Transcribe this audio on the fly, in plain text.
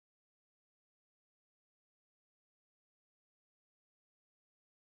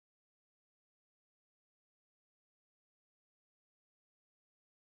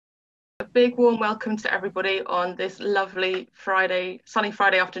big warm welcome to everybody on this lovely sunny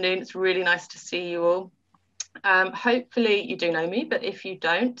Friday afternoon. It's really nice to see you all. Hopefully you do know me, but if you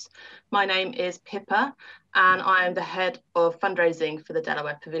don't, my name is Pippa and I am the head of fundraising for the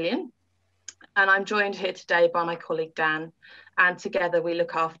Delaware Pavilion. And I'm joined here today by my colleague Dan, and together we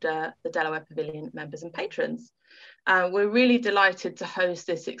look after the Delaware Pavilion members and patrons. We're really delighted to host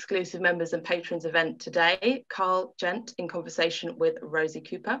this exclusive members and patrons event today, Carl Gent in conversation with Rosie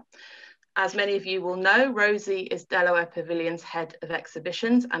Cooper. As many of you will know, Rosie is Delaware Pavilion's head of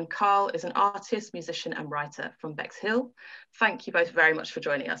exhibitions and Carl is an artist, musician and writer from Bexhill. Thank you both very much for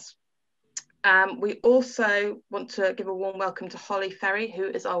joining us. We also want to give a warm welcome to Holly Ferry, who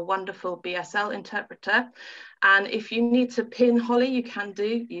is our wonderful BSL interpreter. And if you need to pin Holly, you can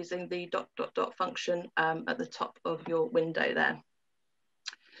do using the ... function at the top of your window there.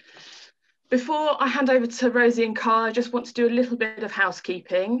 Before I hand over to Rosie and Carl, I just want to do a little bit of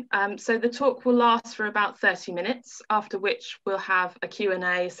housekeeping. So the talk will last for about 30 minutes, after which we'll have a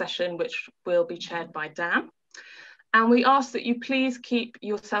Q&A session, which will be chaired by Dan. And we ask that you please keep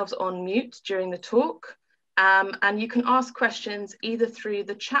yourselves on mute during the talk. And you can ask questions either through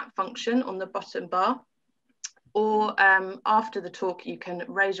the chat function on the bottom bar, or after the talk, you can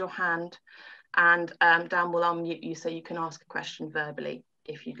raise your hand and Dan will unmute you so you can ask a question verbally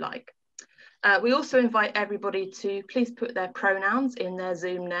if you'd like. We also invite everybody to please put their pronouns in their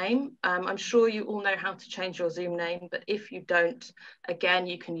Zoom name. I'm sure you all know how to change your Zoom name, but if you don't, again,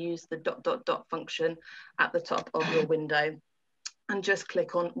 you can use the ... function at the top of your window and just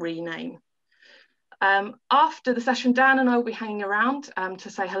click on rename. After the session, Dan and I will be hanging around to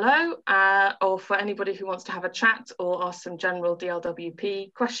say hello, or for anybody who wants to have a chat or ask some general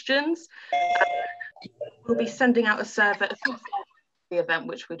DLWP questions. We'll be sending out a survey the event,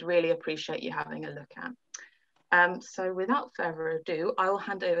 which we'd really appreciate you having a look at. So without further ado, I will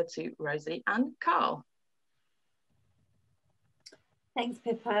hand over to Rosie and Carl. Thanks,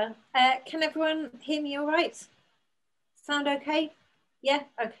 Pippa. Can everyone hear me all right? Sound okay? Yeah,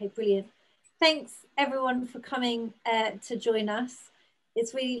 okay, brilliant. Thanks everyone for coming to join us.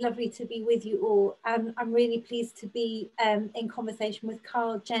 It's really lovely to be with you all. I'm really pleased to be in conversation with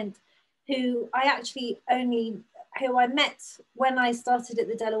Carl Gent, who I met when I started at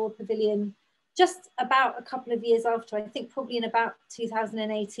the Delaware Pavilion just about a couple of years after, I think probably in about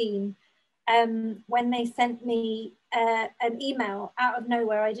 2018, when they sent me an email out of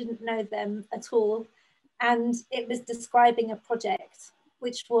nowhere. I didn't know them at all. And it was describing a project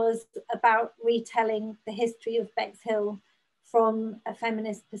which was about retelling the history of Bexhill from a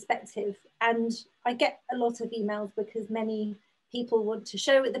feminist perspective. And I get a lot of emails because many people want to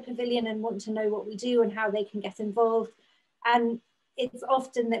show at the pavilion and want to know what we do and how they can get involved. And it's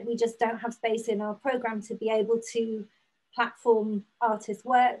often that we just don't have space in our programme to be able to platform artists'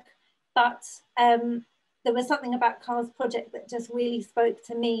 work. But there was something about Carl's project that just really spoke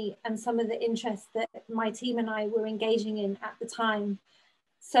to me and some of the interests that my team and I were engaging in at the time.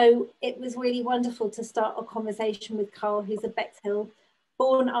 So it was really wonderful to start a conversation with Carl, who's a Bexhill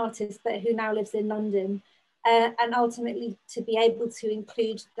born artist, but who now lives in London. And ultimately to be able to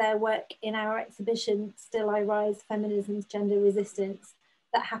include their work in our exhibition, Still I Rise, Feminism's Gender Resistance,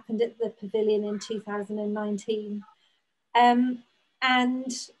 that happened at the Pavilion in 2019. I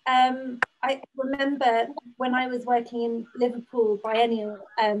remember when I was working in Liverpool Biennial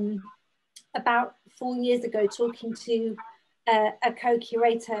about 4 years ago, talking to a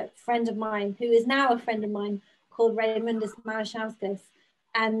co-curator friend of mine, who is now a friend of mine, called Raymondus Marishauskas.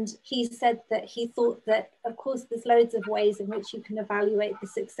 And he said that he thought that, of course, there's loads of ways in which you can evaluate the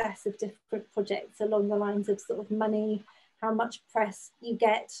success of different projects along the lines of sort of money, how much press you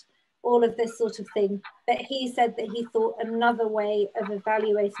get, all of this sort of thing. But he said that he thought another way of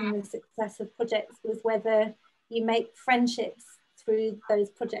evaluating the success of projects was whether you make friendships through those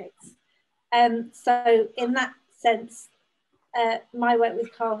projects. So in that sense, my work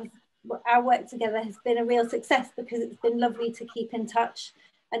with Carl, our work together has been a real success because it's been lovely to keep in touch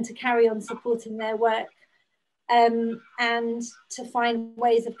and to carry on supporting their work, and to find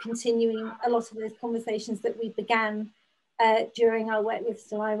ways of continuing a lot of those conversations that we began during our work with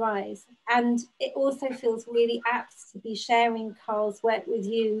Still I Rise. And it also feels really apt to be sharing Carl's work with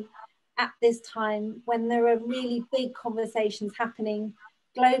you at this time when there are really big conversations happening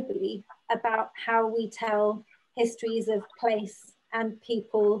globally about how we tell histories of place and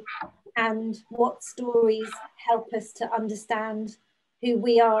people and what stories help us to understand who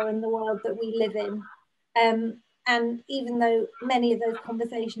we are and the world that we live in. And even though many of those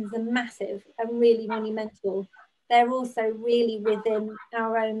conversations are massive and really monumental, they're also really within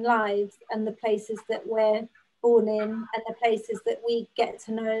our own lives and the places that we're born in, and the places that we get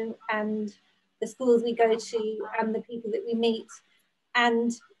to know, and the schools we go to, and the people that we meet.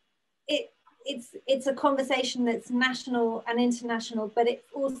 And it's a conversation that's national and international, but it's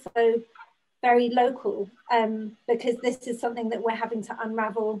also very local, because this is something that we're having to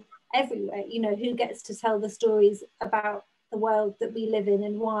unravel everywhere. You know, who gets to tell the stories about the world that we live in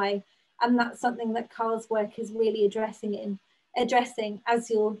and why? And that's something that Carl's work is really addressing, as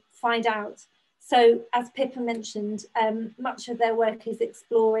you'll find out. So as Pippa mentioned, much of their work is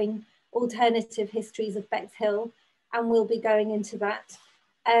exploring alternative histories of Bexhill, and we'll be going into that.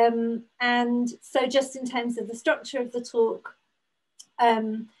 And so just in terms of the structure of the talk,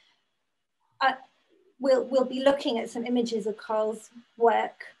 we'll be looking at some images of Carl's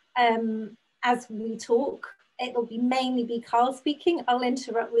work as we talk. It will mainly be Carl speaking. I'll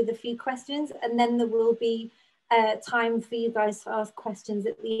interrupt with a few questions, and then there will be time for you guys to ask questions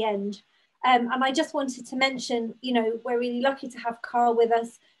at the end. And I just wanted to mention, you know, we're really lucky to have Carl with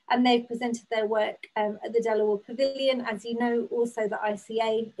us, and they've presented their work at the Delaware Pavilion, as you know, also the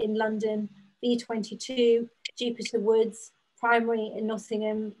ICA in London, B22, Jupiter Woods, Primary in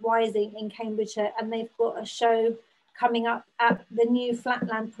Nottingham, Rising in Cambridgeshire, and they've got a show coming up at the new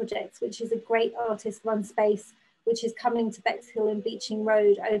Flatland Project, which is a great artist-run space, which is coming to Bexhill and Beeching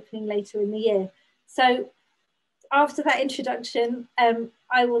Road, opening later in the year. So after that introduction,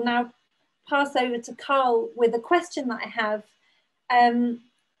 I will now pass over to Carl with a question that I have,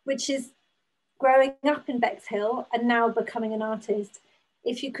 which is, growing up in Bexhill and now becoming an artist,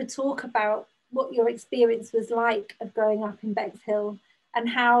 if you could talk about what your experience was like of growing up in Bexhill, and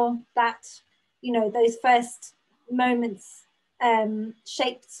how that, you know, those first moments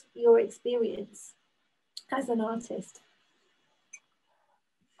shaped your experience as an artist.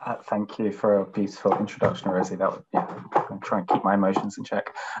 Thank you for a beautiful introduction, Rosie. That would, yeah, I'm trying to keep my emotions in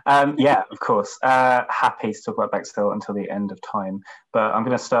check. Yeah, of course. Happy to talk about Bexhill until the end of time, but I'm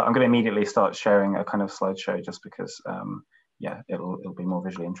going to immediately start sharing a kind of slideshow, just because yeah, it'll be more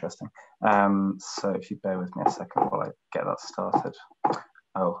visually interesting. So if you bear with me a second while I get that started.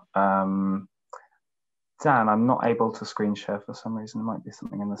 Oh, Dan, I'm not able to screen share for some reason. There might be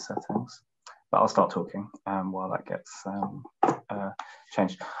something in the settings, but I'll start talking while that gets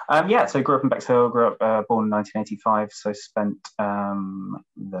changed. Yeah, so grew up in Bexhill, born in 1985, so spent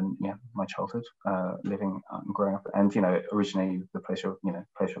my childhood living and growing up. And you know, originally the place you're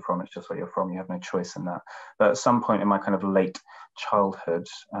from, it's just where you're from. You have no choice in that. But at some point in my kind of late childhood,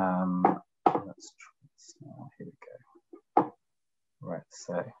 here we go. Right,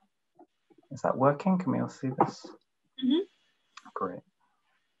 so is that working? Can we all see this? Mm-hmm. Great.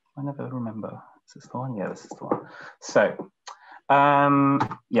 I never remember. Is this the one? Yeah, this is the one. So,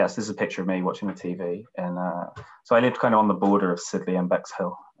 yes, this is a picture of me watching the TV, and so I lived kind of on the border of Sidley and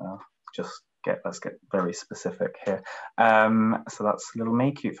Bexhill. Let's get very specific here. So that's a little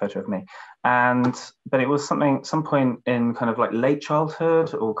me, cute photo of me. But it was some point in kind of like late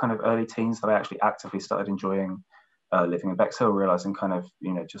childhood or kind of early teens that I actually actively started enjoying living in Bexhill, realizing kind of,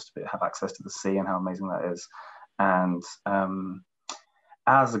 you know, just to have access to the sea and how amazing that is. And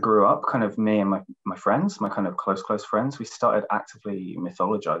as I grew up, kind of me and my friends, my kind of close friends, we started actively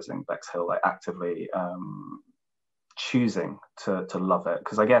mythologizing Bexhill, like actively choosing to love it.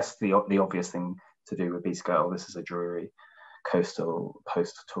 Because I guess the obvious thing to do would be to go, oh, this is a dreary coastal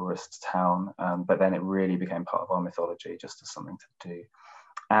post-tourist town. But then it really became part of our mythology, just as something to do.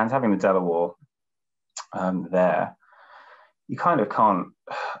 And having the Delaware there, you kind of can't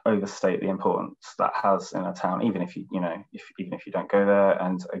overstate the importance that has in a town, even if you don't go there.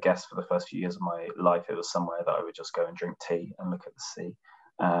 And I guess for the first few years of my life, it was somewhere that I would just go and drink tea and look at the sea.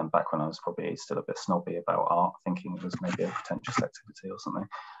 Back when I was probably still a bit snobby about art, thinking it was maybe a pretentious activity or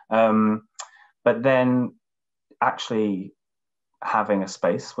something. But then actually having a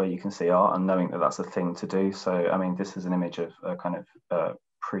space where you can see art and knowing that that's a thing to do. So, I mean, this is an image of a kind of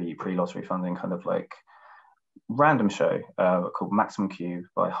pre-lottery funding kind of like random show called Maximum Q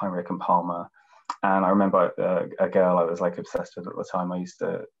by Heinrich and Palmer. And I remember a girl I was like obsessed with at the time. I used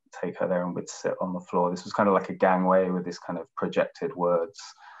to take her there and we'd sit on the floor. This was kind of like a gangway with this kind of projected words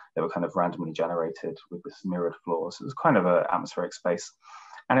that were kind of randomly generated with this mirrored floor. So it was kind of an atmospheric space.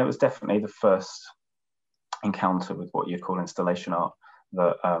 And it was definitely the first encounter with what you'd call installation art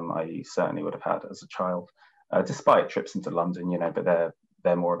that I certainly would have had as a child, despite trips into London, you know, but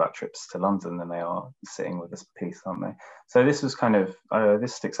they're more about trips to London than they are sitting with this piece, aren't they? So this was kind of,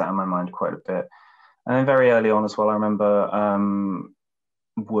 this sticks out in my mind quite a bit. And then very early on as well, I remember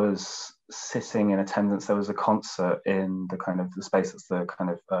was sitting in attendance. There was a concert in the kind of the space that's the kind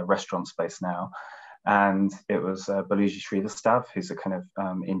of restaurant space now. And it was Balaji Sridhar, who's a kind of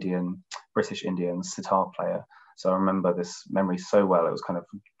British Indian sitar player. So I remember this memory so well. It was kind of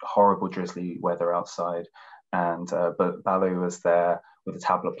horrible drizzly weather outside, and but Balu was there with a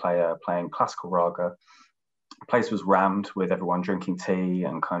tabla player playing classical raga. The place was rammed with everyone drinking tea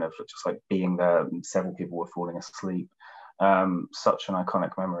and kind of just like being there. Several people were falling asleep. Such an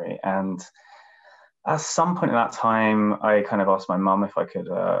iconic memory. And at some point in that time, I kind of asked my mum if I could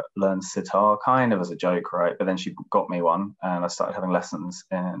learn sitar, kind of as a joke, right? But then she got me one, and I started having lessons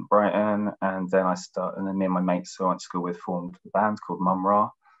in Brighton. And then me and my mates who I went to school with formed a band called Mum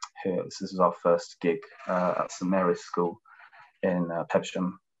Ra. This was our first gig at St Mary's School in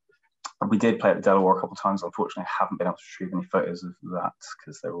Pebsham. We did play at the Delaware a couple of times. Unfortunately, I haven't been able to retrieve any photos of that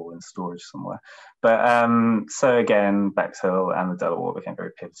because they're all in storage somewhere. But so again, Bexhill and the Delaware became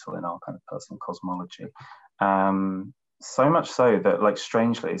very pivotal in our kind of personal cosmology. So much so that, like,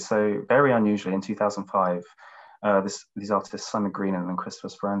 strangely, so very unusually, in 2005, these artists, Simon Greenan and Christopher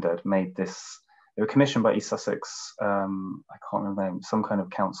Sperended, made this. They were commissioned by East Sussex, I can't remember the name, some kind of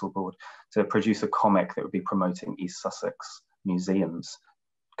council board, to produce a comic that would be promoting East Sussex museums,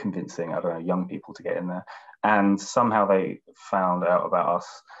 convincing, I don't know, young people to get in there. And somehow they found out about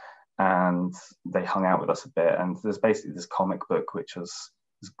us and they hung out with us a bit. And there's basically this comic book, which was,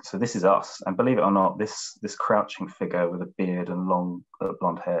 so this is us. And believe it or not, this crouching figure with a beard and long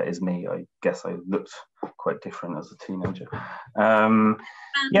blonde hair is me. I guess I looked quite different as a teenager.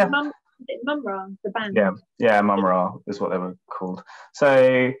 Yeah. Mum Ra, the band. Yeah, Mum Ra is what they were called.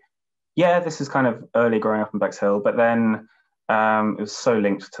 So yeah, this is kind of early growing up in Bexhill, but then it was so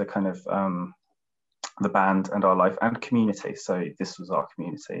linked to kind of the band and our life and community. So this was our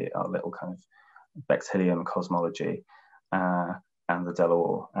community, our little kind of Bexhillian cosmology, and the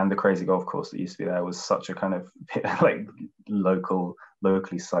Delaware and the crazy golf course that used to be there was such a kind of like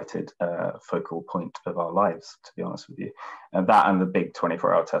locally cited focal point of our lives, to be honest with you. And that and the big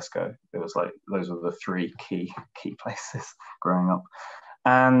 24-hour Tesco, it was like those were the three key places growing up.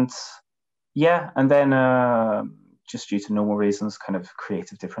 And yeah, and then just due to normal reasons, kind of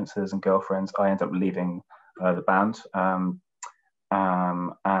creative differences and girlfriends, I ended up leaving the band and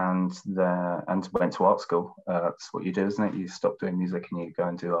went to art school. That's what you do, isn't it? You stop doing music and you go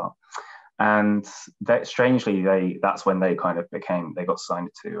and do art. And that, strangely, that's when they kind of they got signed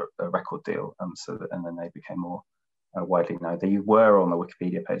to a record deal, and then they became more widely known. They were on the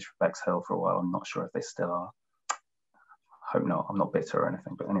Wikipedia page for Bexhill for a while. I'm not sure if they still are. Hope not. I'm not bitter or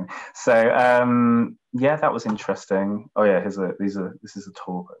anything, but anyway. So yeah, that was interesting. Oh yeah, this is a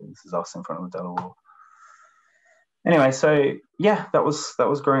tour. This is us in front of the Delaware. Anyway, so yeah, that was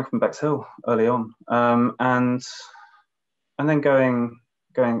growing up in Bexhill early on, and then going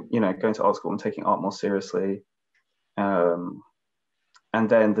to art school and taking art more seriously, and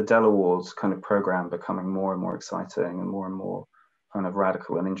then the Delaware's kind of program becoming more and more exciting and more kind of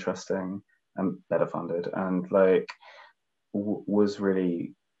radical and interesting and better funded, and like was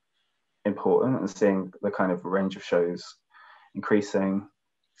really important, and seeing the kind of range of shows increasing.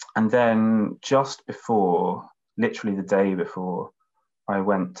 And then just before, literally the day before I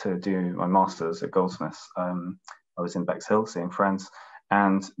went to do my master's at Goldsmiths, I was in Bexhill seeing friends,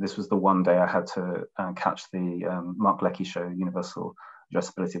 and this was the one day I had to catch the Mark Leckey show, Universal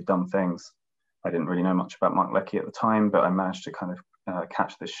Addressability of Dumb Things. I didn't really know much about Mark Leckey at the time, but I managed to kind of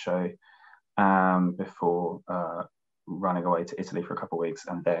catch this show before running away to Italy for a couple of weeks,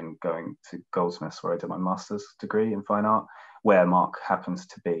 and then going to Goldsmiths, where I did my master's degree in fine art, where Mark happens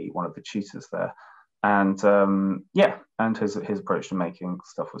to be one of the tutors there. And yeah, and his approach to making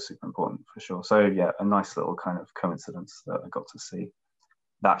stuff was super important for sure. So yeah, a nice little kind of coincidence that I got to see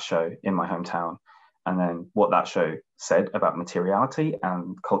that show in my hometown, and then what that show said about materiality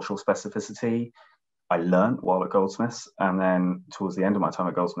and cultural specificity I learned while at Goldsmiths. And then towards the end of my time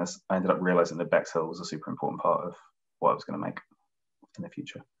at Goldsmiths, I ended up realizing that Bexhill was a super important part of what I was going to make in the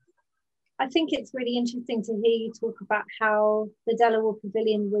future. I think it's really interesting to hear you talk about how the Delaware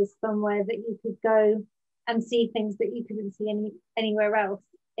Pavilion was somewhere that you could go and see things that you couldn't see anywhere else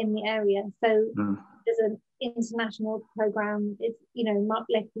in the area. So there's an international program. It's, Mark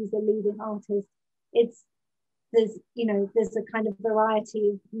Leckey's a leading artist. There's a kind of variety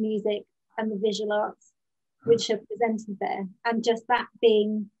of music and the visual arts which are presented there. And just that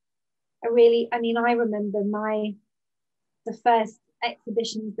being I remember the first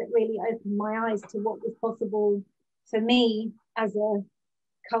exhibitions that really opened my eyes to what was possible for me as a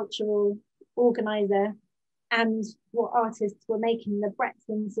cultural organizer, and what artists were making, the breadth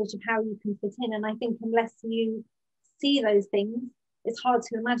and sort of how you can fit in. And I think unless you see those things, it's hard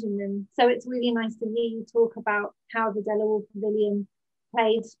to imagine them. So it's really nice to hear you talk about how the Delaware Pavilion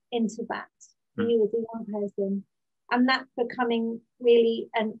played into that. for you as a young person. And that's becoming really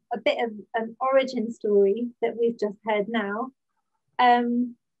a bit of an origin story that we've just heard now.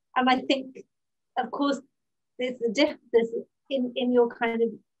 And I think, of course, there's in your kind of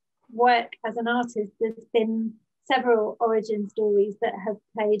work as an artist, there's been several origin stories that have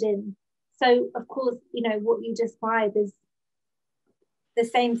played in. So, of course, you know, what you describe is the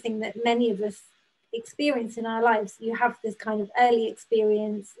same thing that many of us experience in our lives. You have this kind of early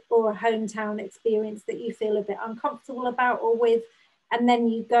experience or a hometown experience that you feel a bit uncomfortable about or with, and then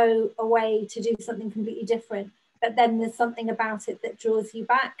you go away to do something completely different. But then there's something about it that draws you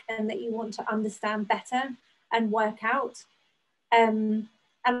back and that you want to understand better and work out. And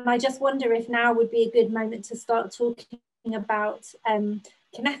I just wonder if now would be a good moment to start talking about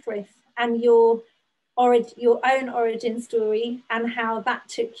Cynethryth and your own origin story and how that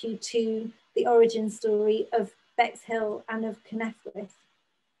took you to the origin story of Bexhill and of Cynethryth.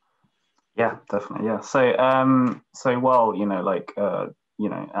 Yeah, definitely. Yeah. So while, you know, like, you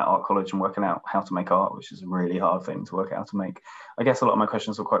know, at art college and working out how to make art, which is a really hard thing to work out how to make, I guess a lot of my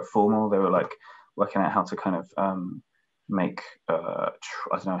questions were quite formal. They were like working out how to kind of make, I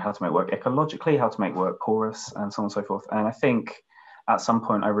don't know, how to make work ecologically, how to make work porous, and so on and so forth. And I think at some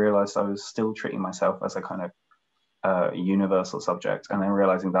point I realized I was still treating myself as a kind of universal subject, and then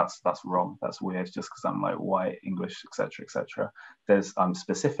realizing that's wrong, that's weird, just because I'm like white, English, etc. I'm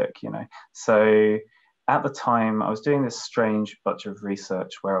specific, you know. So at the time I was doing this strange bunch of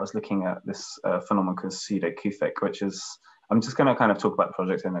research where I was looking at this phenomenon called pseudo-Kufic, which is, I'm just going to kind of talk about the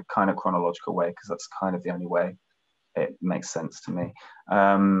project in a kind of chronological way because that's kind of the only way it makes sense to me.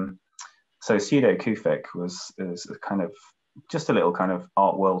 So pseudo-Kufic is a kind of just a little kind of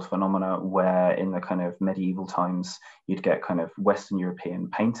art world phenomena where in the kind of medieval times you'd get kind of Western European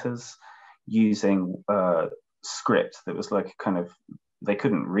painters using script that was like kind of, they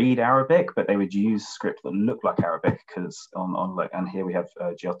couldn't read Arabic, but they would use script that looked like Arabic because on like, and here we have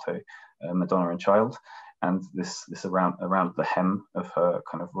Giotto, Madonna and Child, and this around the hem of her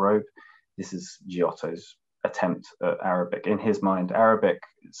kind of robe. This is Giotto's attempt at Arabic. In his mind, Arabic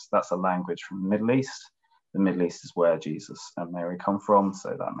that's a language from the Middle East. The Middle East is where Jesus and Mary come from, so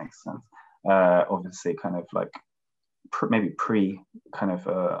that makes sense. Obviously, kind of like maybe pre kind of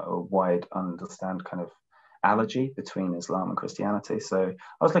a wide understand kind of allergy between Islam and Christianity. So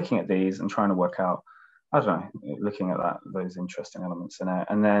I was looking at these and trying to work out, I don't know, looking at those interesting elements in it.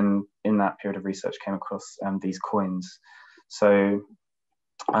 And then in that period of research came across these coins. So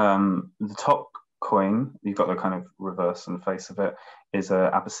the top coin, you've got the kind of reverse and face of it, is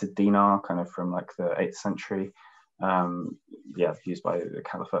a Abbasid dinar, kind of from like the 8th century, used by the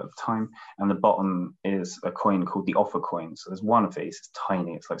Caliphate at the time. And the bottom is a coin called the Offa coin. So there's one of these, it's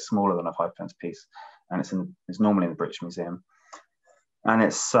tiny, it's like smaller than a 5p piece, and it's normally in the British Museum. And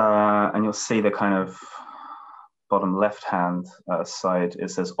it's and you'll see the kind of bottom left hand side, it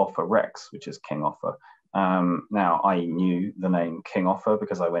says Offa Rex, which is King Offa. Now I knew the name King Offa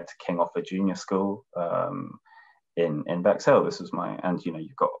because I went to King Offa Junior School in Bexhill. This was and you know,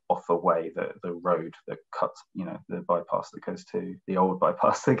 you've got Offa Way, the road that cuts, you know, the bypass that goes to the old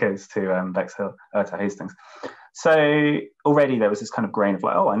bypass that goes to Bexhill, to Hastings. So already there was this kind of grain of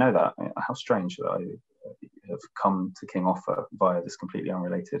like, oh, I know that. How strange that I have come to King Offa via this completely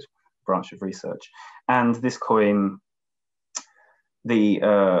unrelated branch of research. And this coin, the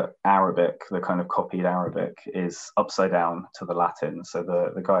Arabic, the kind of copied Arabic, is upside down to the Latin. So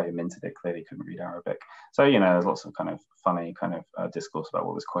the guy who minted it clearly couldn't read Arabic. So, you know, there's lots of kind of funny kind of discourse about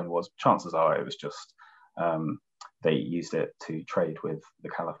what this coin was. Chances are it was just, they used it to trade with the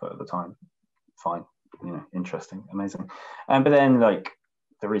Caliphate at the time. Fine, you know, interesting, amazing. But then like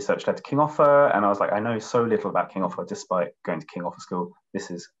the research led to King Offa, and I was like, I know so little about King Offa despite going to King Offa school. This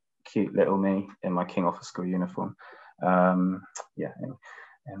is cute little me in my King Offa school uniform. In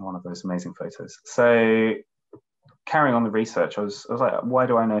one of those amazing photos. So carrying on the research, I was like, why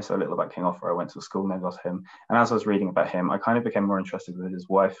do I know so little about King Offa? I went to a school named after him, and as I was reading about him, I kind of became more interested with his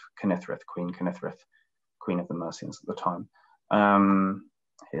wife Cynethryth, Queen Cynethryth, Queen of the Mercians at the time.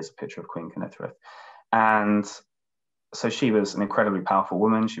 Here's a picture of Queen Cynethryth, and so she was an incredibly powerful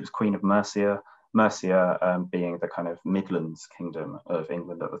woman. She was Queen of Mercia. Mercia being the kind of Midlands kingdom of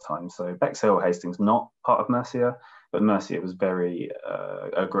England at the time. So Bexhill, Hastings, not part of Mercia, but Mercia was very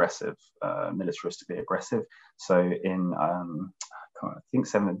aggressive, militaristically aggressive. So in, I think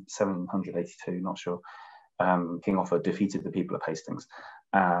 782, not sure, King Offa defeated the people of Hastings,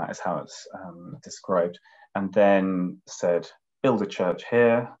 is how it's described, and then said, build a church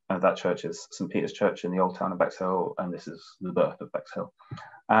here. That church is St. Peter's Church in the old town of Bexhill, and this is the birth of Bexhill.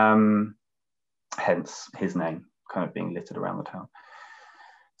 Hence his name kind of being littered around the town.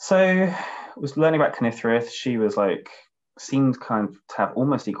 So was learning about Cynethryth. She was like, seemed kind of to have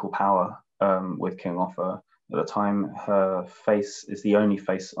almost equal power with King Offa. At the time, her face is the only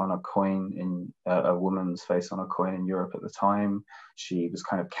face on a coin in a woman's face on a coin in Europe at the time. She was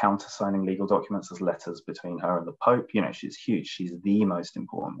kind of countersigning legal documents as letters between her and the Pope. You know, she's huge. She's the most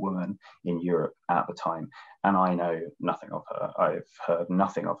important woman in Europe at the time. And I know nothing of her. I've heard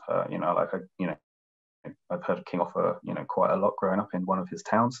nothing of her. You know, like, I've heard of King Offa, you know, quite a lot growing up in one of his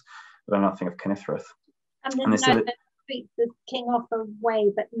towns, but I know nothing of Cynethryth. And there's no streets of King Offa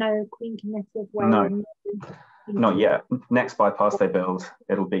way, but no Queen Cynethryth way. No, not yet. Next bypass they build,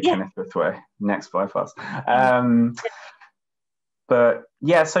 it'll be Cynethryth way. Next bypass. But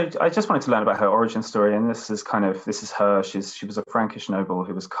yeah, so I just wanted to learn about her origin story, and this is her. She was a Frankish noble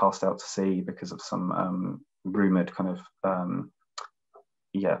who was cast out to sea because of some rumored kind of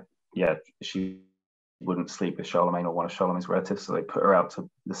she wouldn't sleep with Charlemagne or one of Charlemagne's relatives, so they put her out to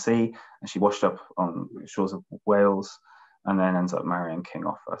the sea, and she washed up on the shores of Wales, and then ends up marrying King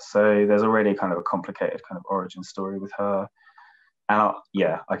Offa. So there's already kind of a complicated kind of origin story with her. And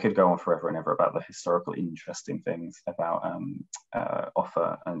I could go on forever and ever about the historical interesting things about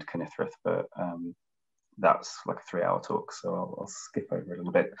Offa and Cynethryth, but that's like a 3-hour talk, so I'll skip over it a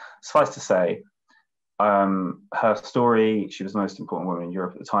little bit. Suffice to say, her story, she was the most important woman in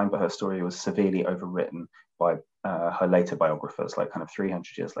Europe at the time, but her story was severely overwritten by her later biographers, like kind of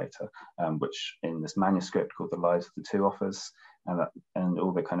 300 years later, which in this manuscript called The Lives of the Two Offas, and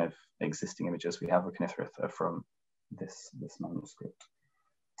all the kind of existing images we have of Cynethryth are from this manuscript.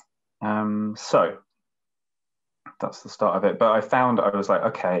 So that's the start of it. But I was like,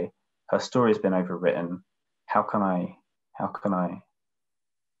 okay, her story has been overwritten. How can I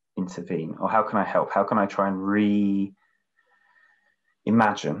intervene, or how can I help? How can I try and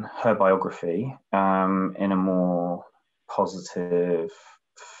reimagine her biography in a more positive,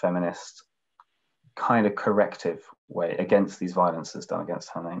 feminist, kind of corrective way against these violences done against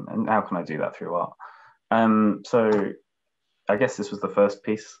her name? And how can I do that through art? So I guess this was the first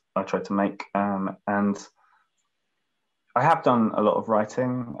piece I tried to make, and I have done a lot of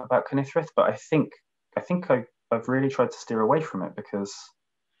writing about Cynethryth, but I think I've really tried to steer away from it, because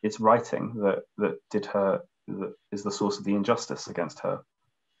it's writing that is the source of the injustice against her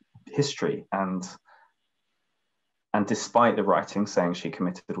history, and despite the writing saying she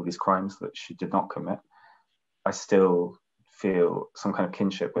committed all these crimes that she did not commit, I still feel some kind of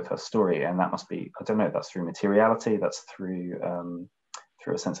kinship with her story, and that must be, I don't know, that's through materiality, that's through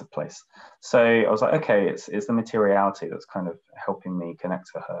a sense of place. So I was like, okay, it's the materiality that's kind of helping me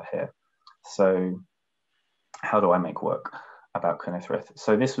connect to her here. So how do I make work about Cynethryth?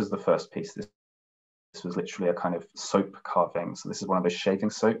 So this was the first piece. This was literally a kind of soap carving. So this is one of those shaving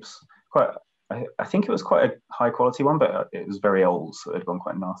soaps. I think it was quite a high quality one, but it was very old, so it had gone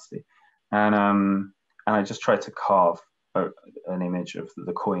quite nasty. And I just tried to carve an image of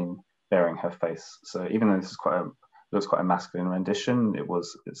the coin bearing her face. So even though this is looks quite a masculine rendition,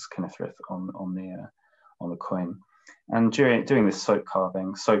 it's Cynethryth on the coin. And during doing this soap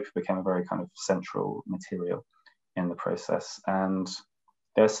carving, soap became a very kind of central material in the process, and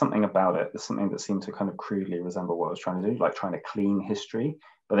there's something about it. There's something that seemed to kind of crudely resemble what I was trying to do, like trying to clean history,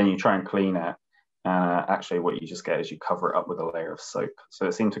 but then you try and clean it, actually what you just get is you cover it up with a layer of soap. So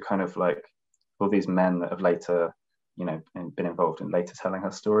it seemed to kind of like all these men that have later, you know, been involved in later telling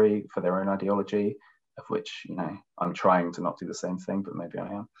her story for their own ideology, of which, you know, I'm trying to not do the same thing, but maybe I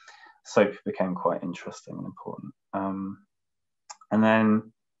am. Soap became quite interesting and important. And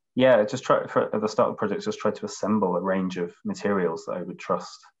then, yeah, at the start of the project, just tried to assemble a range of materials that I would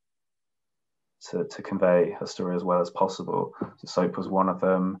trust to convey her story as well as possible. So soap was one of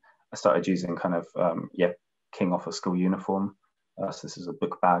them. I started using kind of, King Offa school uniform. So this is a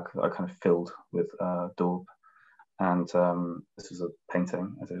book bag that I kind of filled with daub. And this is a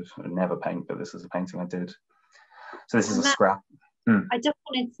painting I did. I never paint, but this is a painting I did. So this is a scrap. I just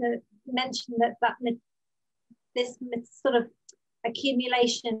wanted to mention that this sort of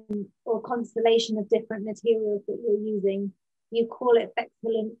accumulation or constellation of different materials that you're using, you call it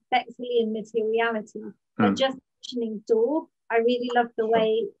Bexhillian materiality. But just mentioning daub, I really love the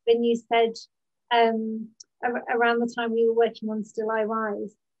way when you said around the time we were working on Still I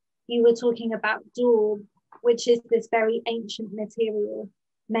Rise, you were talking about daub, which is this very ancient material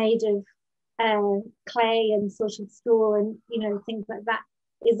made of clay and sort of straw and, you know, things like that,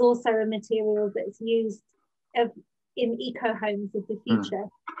 is also a material that's used in eco homes of the future.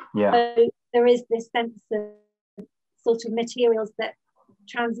 So there is this sense of sort of materials that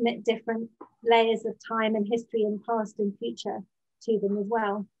transmit different layers of time and history and past and future to them as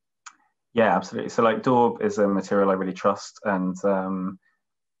well. Yeah, absolutely. So like daub is a material I really trust, and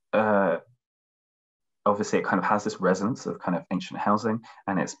obviously it kind of has this resonance of kind of ancient housing,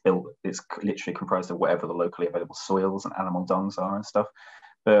 and it's literally comprised of whatever the locally available soils and animal dungs are and stuff.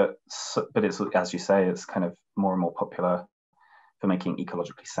 But it's, as you say, it's kind of more and more popular for making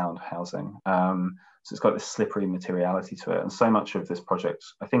ecologically sound housing. So it's got this slippery materiality to it. And so much of this project,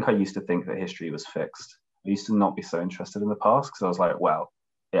 I think I used to think that history was fixed. I used to not be so interested in the past because I was like, well,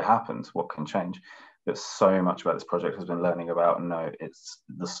 it happened, what can change? But so much about this project has been learning about, no, it's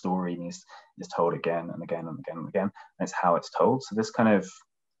the story is told again and again and again and again, and it's how it's told. So this kind of,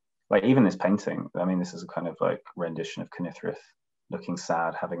 like, even this painting, I mean, this is a kind of like rendition of Cynethryth looking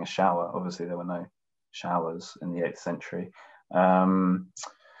sad, having a shower. Obviously there were no showers in the 8th century.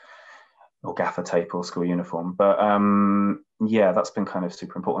 Or gaffer tape or school uniform. But yeah, that's been kind of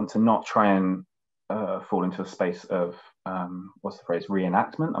super important to not try and fall into a space of, what's the phrase,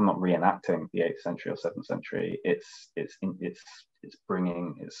 reenactment. I'm not reenacting the 8th century or 7th century. It's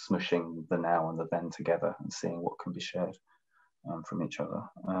smushing the now and the then together and seeing what can be shared from each other.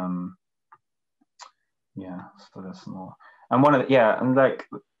 Yeah, so there's some more. And one of the, yeah, and like,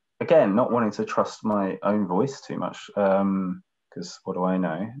 again, not wanting to trust my own voice too much, because what do I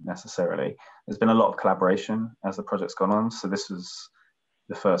know necessarily? There's been a lot of collaboration as the project's gone on. So this was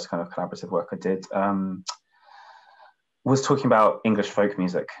the first kind of collaborative work I did. Was talking about English folk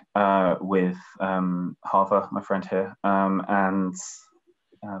music with Harva, my friend here, and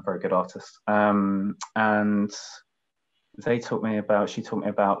a very good artist. And she taught me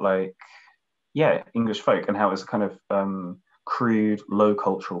about like, yeah, English folk and how it was a kind of crude, low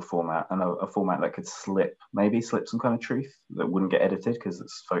cultural format, and a format that could slip some kind of truth that wouldn't get edited because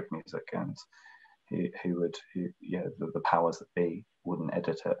it's folk music, and the powers that be wouldn't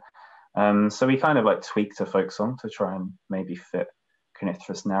edit it. So we kind of like tweaked a folk song to try and maybe fit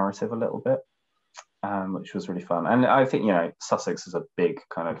Cynethryth's narrative a little bit, which was really fun. And I think, you know, Sussex is a big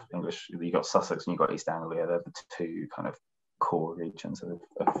kind of English, you got Sussex and you got East Anglia, they're the two kind of core regions of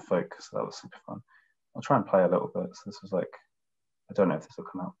folk, so that was super fun. I'll try and play a little bit. So this was like, I don't know if this will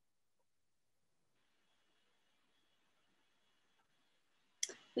come out.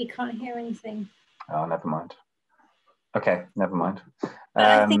 We can't hear anything. Oh, never mind. Okay, never mind.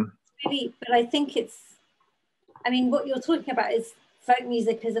 But I think it's, I mean, what you're talking about is folk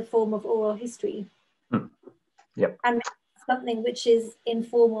music as a form of oral history. Yep. And something which is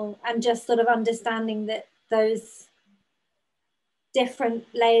informal, and just sort of understanding that those different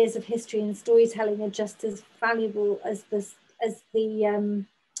layers of history and storytelling are just as valuable as the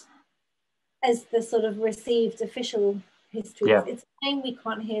sort of received official histories. Yeah. It's a shame we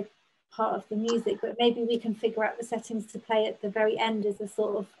can't hear part of the music, but maybe we can figure out the settings to play at the very end as a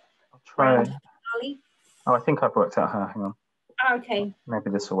sort of grand finale. Oh, I think I've worked out how. Hang on. Oh, okay. Maybe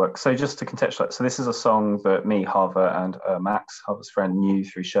this will work. So just to contextualize, so this is a song that me, Harva, and Max, Harva's friend, knew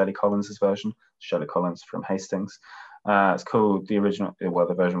through Shirley Collins' version. Shirley Collins from Hastings. It's called the original. Well,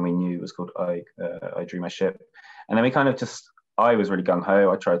 the version we knew was called I Drew My Ship, and then we kind of just. I was really gung-ho.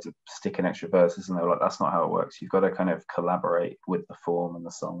 I tried to stick in extra verses and they were like, that's not how it works. You've got to kind of collaborate with the form and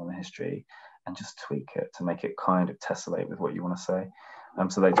the song and the history and just tweak it to make it kind of tessellate with what you want to say.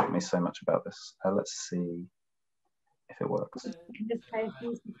 So they taught me so much about this. Let's see if it works. Is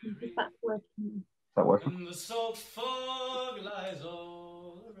that working? And the salt fog lies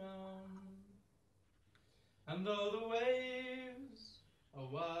all around, and though the waves are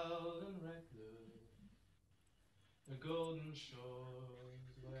wild and reckless, the golden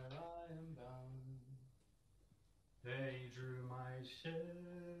shores where I am bound, they drew my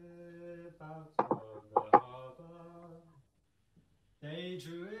ship out of the harbour. They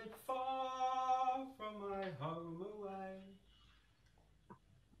drew it far from my home away.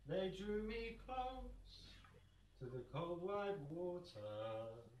 They drew me close to the cold white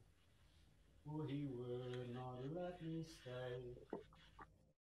water, for he would not let me stay.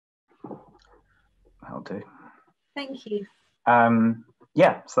 That'll do. Thank you.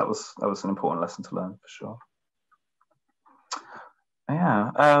 Yeah, so that was an important lesson to learn for sure.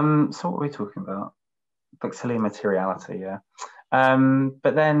 Yeah. So what were we talking about? Bexhill materiality, yeah.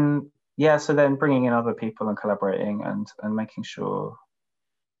 But then, yeah, so then bringing in other people and collaborating and making sure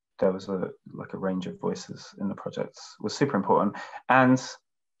there was a range of voices in the projects was super important, and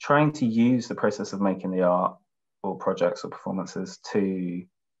trying to use the process of making the art or projects or performances to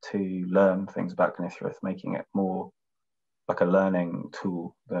learn things about Cynethryth, making it more like a learning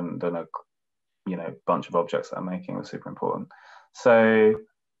tool than a bunch of objects that I'm making was super important. So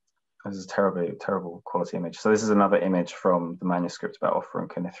this is a terrible quality image. So this is another image from the manuscript about Offa and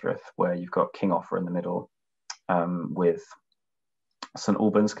Cynethryth, where you've got King Offa in the middle with St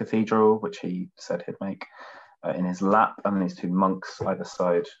Albans Cathedral, which he said he'd make in his lap, and these two monks either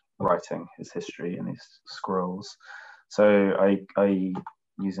side writing his history in these scrolls. So I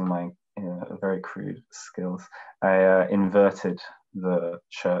using my very crude skills, I inverted the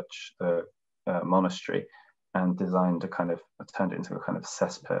church, the monastery, and designed turned it into a kind of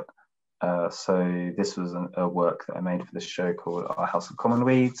cesspit. So this was a work that I made for this show called Our House of Common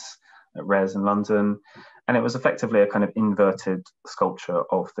Weeds at Res in London. And it was effectively a kind of inverted sculpture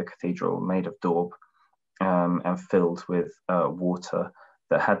of the cathedral made of daub and filled with water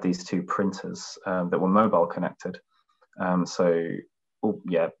that had these two printers that were mobile connected.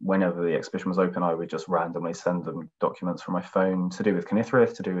 Whenever the exhibition was open, I would just randomly send them documents from my phone to do with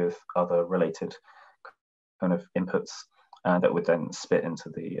Cynethryth, to do with other related kind of inputs that would then spit into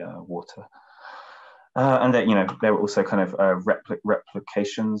the water. And that, there were also kind of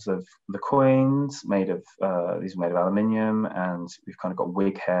replications of the coins made of, these were made of aluminium, and we've kind of got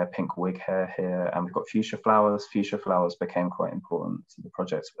wig hair, pink wig hair here, and we've got fuchsia flowers. Fuchsia flowers became quite important to the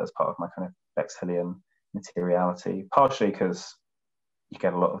project as part of my kind of Bexhillian materiality, partially because you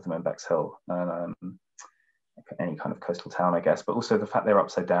get a lot of them in Bexhill, and any kind of coastal town, I guess, but also the fact they're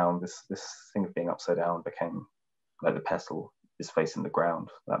upside down, this thing of being upside down became, like the pestle is facing the ground,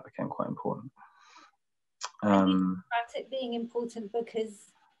 that became quite important. I think about it being important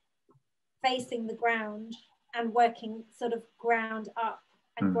because facing the ground and working sort of ground up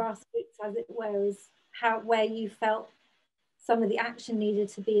and grassroots, as it were, is where you felt some of the action needed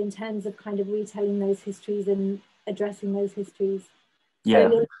to be in terms of kind of retelling those histories and addressing those histories.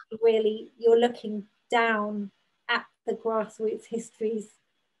 So you're looking down at the grassroots histories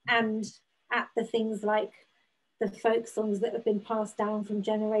and at the things like the folk songs that have been passed down from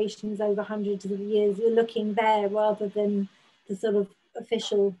generations over hundreds of years. You're looking there rather than the sort of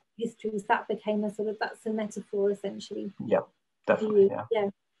official histories. That became that's a metaphor essentially. Yeah, definitely.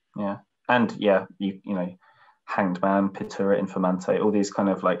 Yeah. And hanged man, pittura, infamante, all these kind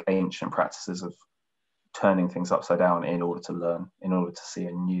of like ancient practices of turning things upside down in order to learn, in order to see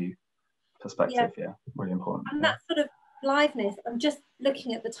a new perspective. Yeah, really important. And that sort of liveness, I'm just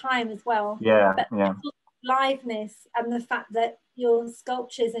looking at the time as well. Liveness and the fact that your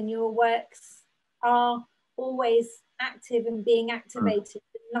sculptures and your works are always active and being activated,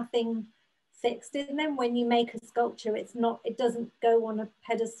 nothing fixed in them. When you make a sculpture, it doesn't go on a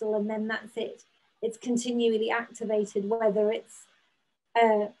pedestal and then that's it. It's continually activated, whether it's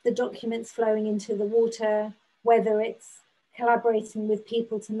the documents flowing into the water, whether it's collaborating with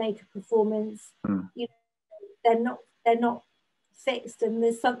people to make a performance. They're not fixed, and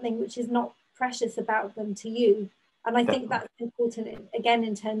there's something which is not precious about them to you. And I think that's important again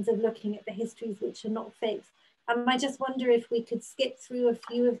in terms of looking at the histories which are not fixed. And I just wonder if we could skip through a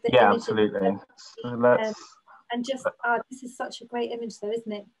few of the images. Absolutely. So let's and just this is such a great image though,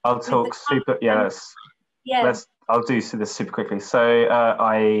 isn't it? I'll talk super I'll do this super quickly. So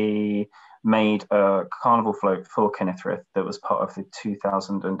I made a carnival float for Cynethryth that was part of the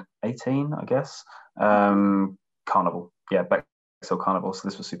 2018, I guess, carnival. Bexhill Carnivals. So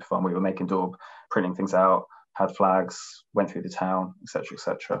this was super fun. We were making daub, printing things out, had flags, went through the town,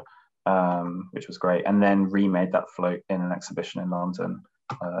 etc., which was great. And then remade that float in an exhibition in London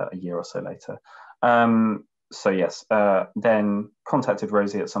a year or so later. Then contacted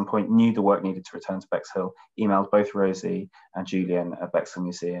Rosie at some point, knew the work needed to return to Bexhill, emailed both Rosie and Julian at Bexhill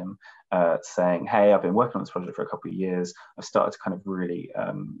Museum saying, hey, I've been working on this project for a couple of years. I've started to kind of really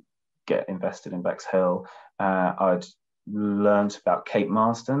get invested in Bexhill. I'd learned about Kate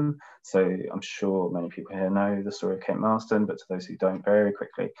Marsden. So I'm sure many people here know the story of Kate Marsden, but to those who don't, very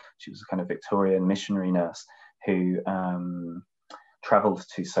quickly, she was a kind of Victorian missionary nurse who travelled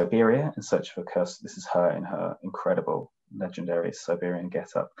to Siberia in search of a curse. This is her in her incredible, legendary Siberian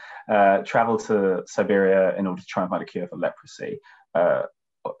get-up. Travelled to Siberia in order to try and find a cure for leprosy.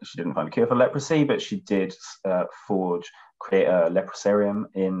 She didn't find a cure for leprosy, but she did create a leprosarium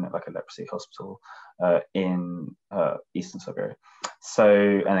in like a leprosy hospital in eastern Siberia. So,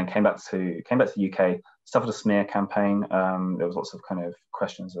 and then came back to the UK, started a smear campaign. There was lots of kind of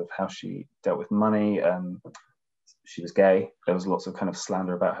questions of how she dealt with money. She was gay. There was lots of kind of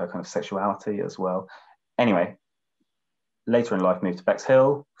slander about her kind of sexuality as well. Anyway, later in life moved to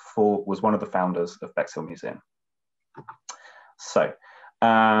Bexhill, was one of the founders of Bexhill Museum. So,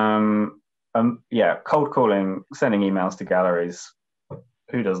 cold calling, sending emails to galleries.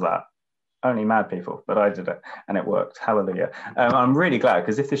 Who does that? Only mad people, but I did it and it worked. Hallelujah. I'm really glad,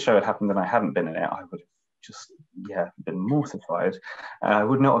 because if this show had happened and I hadn't been in it, I would have just been mortified. I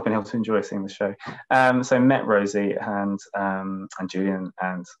would not have been able to enjoy seeing the show. So met Rosie and Julian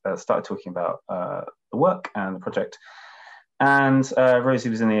and started talking about the work and the project. And Rosie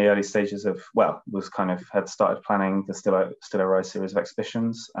was in the early stages of, well, had started planning the Still I Rise series of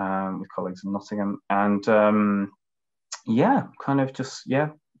exhibitions with colleagues in Nottingham. And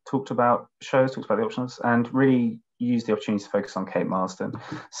talked about shows, talked about the options, and really used the opportunity to focus on Kate Marsden.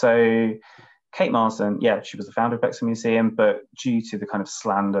 So Kate Marsden, she was the founder of Bexhill Museum, but due to the kind of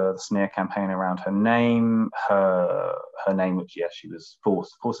slander, the smear campaign around her name, which she was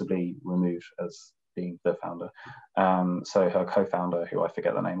forcibly removed as being the founder. So her co-founder, who I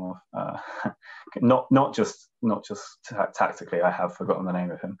forget the name of, not just tactically, I have forgotten the name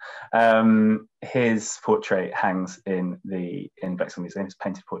of him. His portrait hangs in Bexhill Museum, his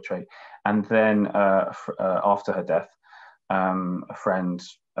painted portrait, and then after her death, a friend,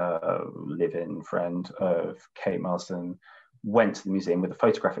 live-in friend of Kate Marsden, went to the museum with a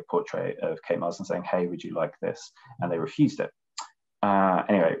photographic portrait of Kate Marsden saying, "Hey, would you like this?" And they refused it.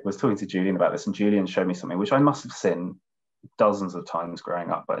 Anyway, was talking to Julian about this, and Julian showed me something which I must have seen dozens of times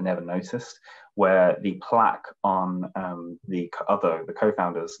growing up, but I never noticed, where the plaque on the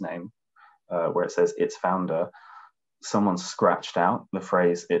co-founder's name, where it says "its founder," someone scratched out the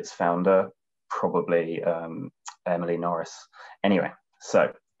phrase "its founder," probably Emily Norris. Anyway,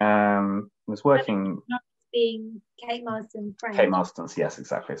 so was working. Not being Kate Marsden's friend. Kate Marsden's, yes,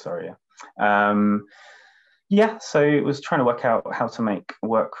 exactly. Sorry, so it was trying to work out how to make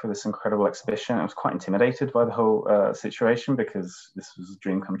work for this incredible exhibition. I was quite intimidated by the whole situation, because this was a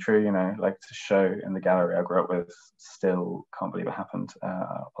dream come true, like to show in the gallery I grew up with. Still can't believe it happened.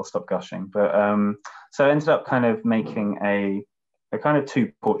 I'll stop gushing. But so I ended up kind of making a kind of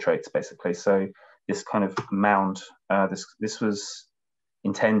two portraits, basically. So this kind of mound, this was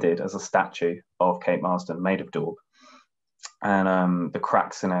intended as a statue of Kate Marsden made of daub. And the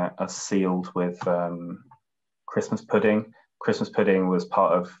cracks in it are sealed with Christmas pudding. Christmas pudding was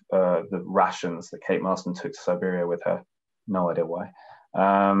part of the rations that Kate Marsden took to Siberia with her. No idea why.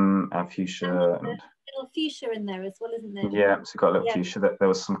 And fuchsia. And little fuchsia in there as well, isn't there? Yeah, so got a little fuchsia. There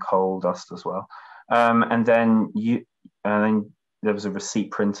was some coal dust as well. And then there was a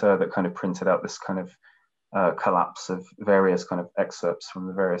receipt printer that kind of printed out this kind of collapse of various kind of excerpts from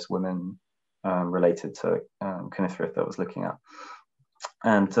the various women related to Cynethryth that I was looking at.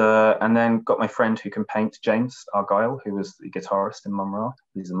 And then got my friend who can paint, James Argyle, who was the guitarist in Mum Ra.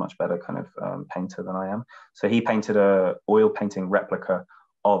 He's a much better kind of painter than I am. So he painted a oil painting replica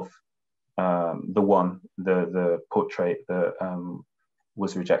of the portrait that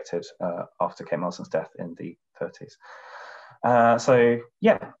was rejected after Kate Marsden's death in the 30s.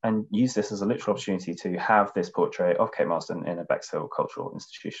 And use this as a literal opportunity to have this portrait of Kate Marsden in a Bexhill cultural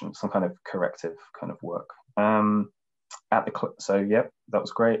institution, some kind of corrective kind of work. That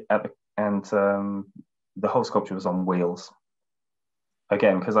was great. The whole sculpture was on wheels.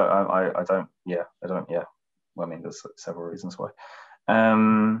 Again, because I don't. Well, I mean, there's several reasons why.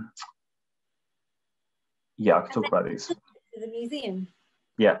 I could talk about these. To the museum.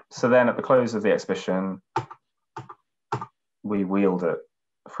 Yeah. So then, at the close of the exhibition, we wheeled it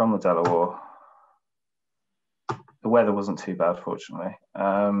from the Delaware. The weather wasn't too bad, fortunately.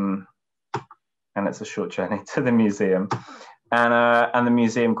 And it's a short journey to the museum, and the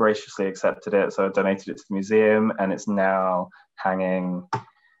museum graciously accepted it. So I donated it to the museum, and it's now hanging.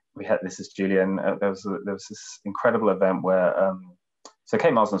 This is Julian. There was this incredible event where so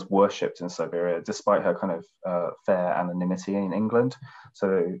Kate Marsden's worshipped in Siberia, despite her kind of fair anonymity in England.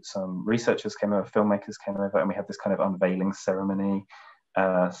 So some researchers came over, filmmakers came over, and we had this kind of unveiling ceremony.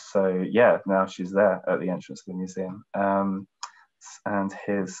 Now she's there at the entrance of the museum. And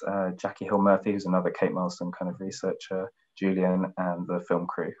here's Jackie Hill Murphy, who's another Kate Marsden kind of researcher, Julian, and the film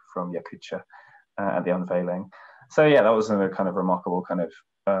crew from Yakutia at the unveiling. So that was a kind of remarkable kind of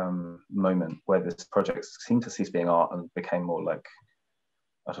moment where this project seemed to cease being art and became more like,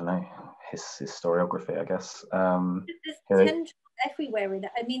 I don't know, his historiography, I guess. There's potential everywhere in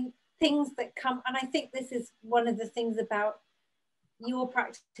it. I mean, things that come, and I think this is one of the things about your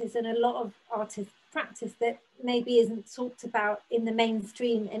practice and a lot of artists' practice that maybe isn't talked about in the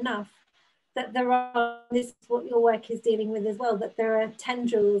mainstream enough, that this is what your work is dealing with as well, that there are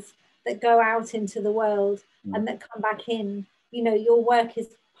tendrils that go out into the world and that come back in. Your work is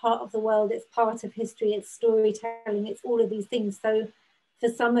part of the world, it's part of history, it's storytelling, it's all of these things. So for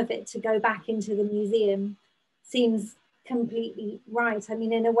some of it to go back into the museum seems completely right. I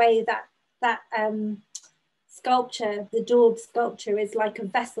mean, in a way that sculpture, the daub sculpture, is like a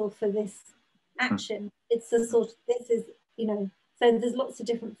vessel for this action. It's a sort of, so there's lots of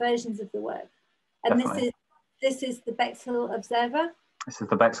different versions of the work. And Definitely. this is the Bexhill Observer. This is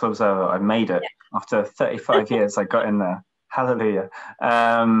the Bexhill Observer. I made it after 35 years. I got in there. Hallelujah.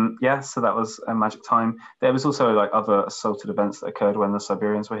 Yeah, so that was a magic time. There was also like other assaulted events that occurred when the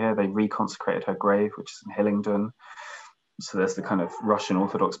Siberians were here. They reconsecrated her grave, which is in Hillingdon. So there's the kind of Russian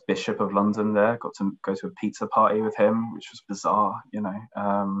Orthodox Bishop of London there. Got to go to a pizza party with him, which was bizarre, you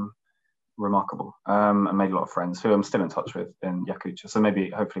know, remarkable. And made a lot of friends who I'm still in touch with in Yakutia. So maybe,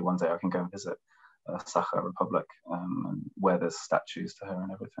 hopefully one day I can go and visit Sakha Republic, and where there's statues to her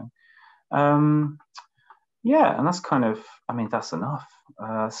and everything. Yeah, and that's kind of, I mean, that's enough.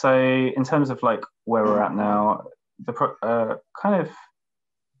 So in terms of like where we're at now, the kind of,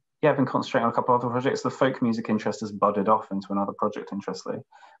 yeah, I've been concentrating on a couple of other projects. The folk music interest has budded off into another project, interestingly.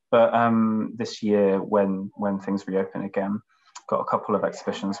 But this year, when things reopen again, got a couple of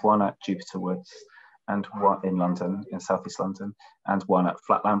exhibitions, one at Jupiter Woods and one in London, in Southeast London, and one at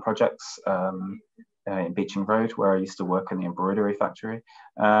Flatland Projects in Beeching Road, where I used to work in the embroidery factory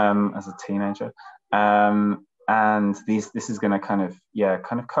as a teenager. And this is going to kind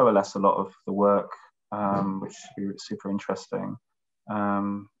of coalesce a lot of the work, which should be super interesting.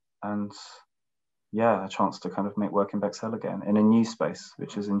 And yeah, a chance to kind of make work in Bexhill again in a new space,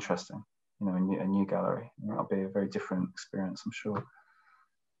 which is interesting, you know, a new gallery. That'll be a very different experience, I'm sure.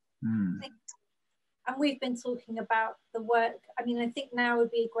 And we've been talking about the work. I mean, I think now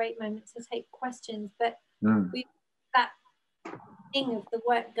would be a great moment to take questions, but we've that thing of the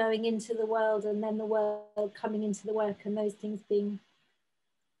work going into the world and then the world coming into the work, and those things being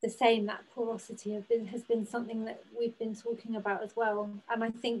the same, that porosity has been something that we've been talking about as well. And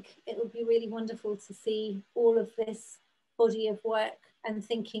I think it would be really wonderful to see all of this body of work and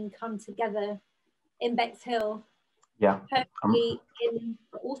thinking come together in Bexhill. Yeah, hopefully in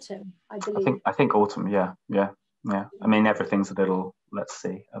autumn, I believe. I think autumn. Yeah. I mean, everything's a little, let's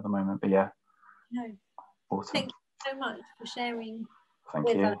see at the moment, but yeah. No. Autumn. Thank you so much for sharing Thank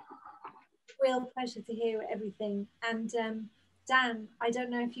with you. us. Real pleasure to hear everything. And Dan, I don't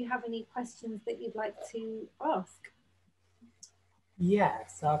know if you have any questions that you'd like to ask. Yeah,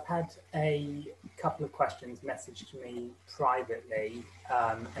 so I've had a couple of questions messaged to me privately,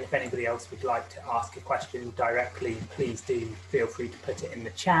 and if anybody else would like to ask a question directly, please do feel free to put it in the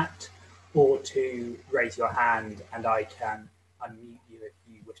chat or to raise your hand and I can unmute you if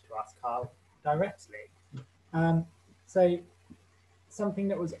you wish to ask Carl directly. So something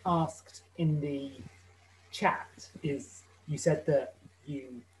that was asked in the chat is, you said that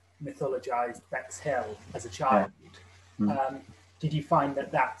you mythologized Bexhill as a child. Yeah. Did you find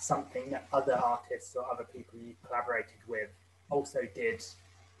that that's something that other artists or other people you collaborated with also did,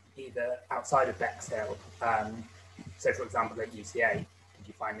 either outside of Bexhill? So for example, at UCA, did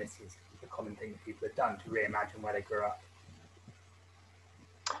you find this was a common thing that people had done to reimagine where they grew up?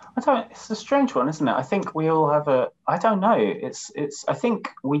 It's a strange one, isn't it? I think we all have I don't know. I think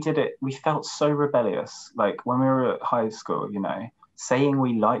we did it, we felt so rebellious. Like when we were at high school, you know, saying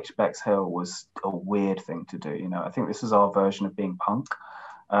we liked Bexhill was a weird thing to do, you know. I think this is our version of being punk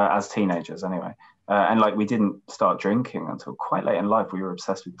as teenagers anyway. And like we didn't start drinking until quite late in life. We were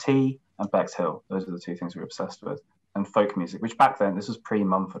obsessed with tea and Bexhill. Those are the two things we were obsessed with. And folk music, which back then, this was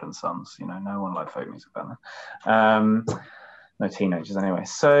pre-Mumford and Sons, you know, no one liked folk music back then. No teenagers anyway.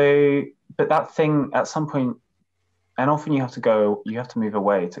 So, but that thing at some point, and often you have to move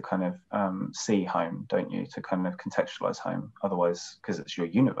away to kind of see home, don't you? To kind of contextualize home. Otherwise, because it's your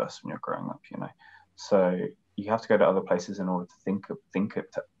universe when you're growing up, you know. So you have to go to other places in order to think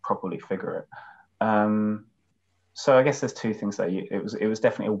it to properly figure it. So I guess there's two things there. It was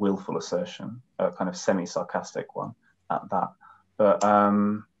definitely a willful assertion, a kind of semi-sarcastic one at that. But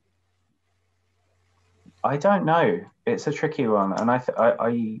I don't know. It's a tricky one, and I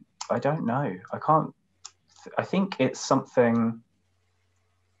don't know. I can't. I think it's something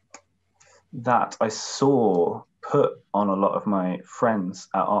that I saw put on a lot of my friends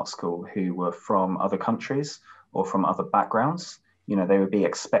at art school who were from other countries or from other backgrounds. You know, they would be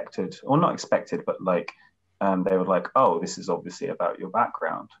expected, or not expected, but like they were like, "Oh, this is obviously about your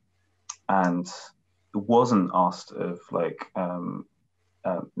background," and it wasn't asked of like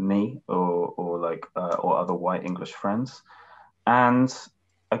me or other white English friends. And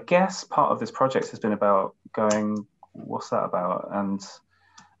I guess part of this project has been about going, what's that about?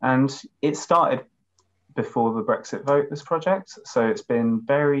 And it started before the Brexit vote, this project. So it's been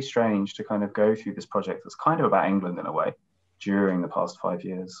very strange to kind of go through this project that's kind of about England in a way during the past 5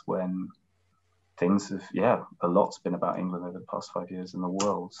 years, when things have, a lot's been about England over the past 5 years in the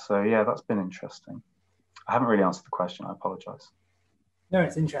world. So yeah, that's been interesting. I haven't really answered the question, I apologize. No,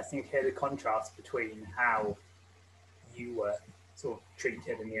 it's interesting to hear the contrast between how you were sort of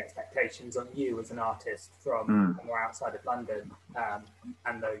treated and the expectations on you as an artist from somewhere outside of London,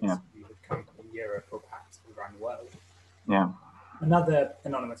 and those who had come from Europe or perhaps around the world. Yeah. Another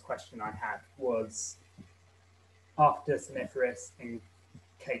anonymous question I had was, after Cynethryth and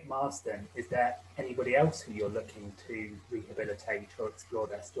Kate Marsden, is there anybody else who you're looking to rehabilitate or explore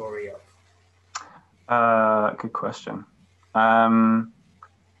their story of? Good question. There's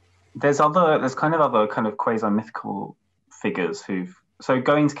kind of other kind of quasi-mythical figures so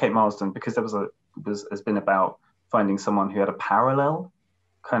going to Kate Marsden, because has been about finding someone who had a parallel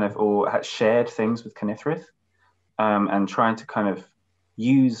kind of, or had shared things with Cynethryth, and trying to kind of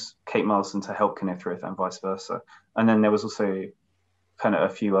use Kate Marsden to help Cynethryth and vice versa. And then there was also kind of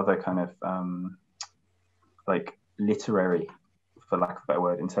a few other kind of like literary, for lack of a better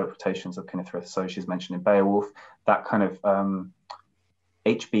word, interpretations of Cynethryth. So she's mentioned in Beowulf, that kind of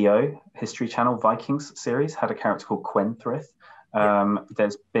HBO History Channel Vikings series had a character called Cynethryth.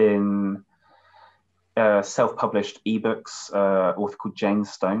 There's been self-published ebooks, author called Jane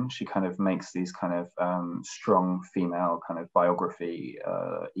Stone. She kind of makes these kind of strong female kind of biography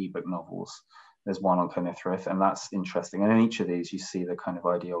ebook novels. There's one on Cynethryth, and that's interesting. And in each of these, you see the kind of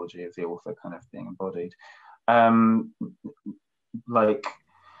ideology of the author kind of being embodied. Like,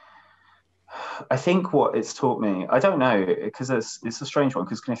 I think what it's taught me, I don't know, because it's a strange one,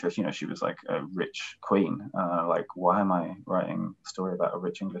 because Cynethryth, you know, she was like a rich queen. Like, why am I writing a story about a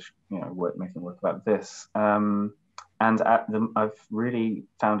rich English, you know, making work about this? And I've really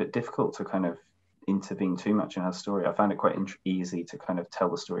found it difficult to kind of intervene too much in her story. I found it quite easy to kind of tell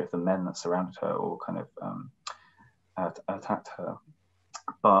the story of the men that surrounded her or kind of attacked her.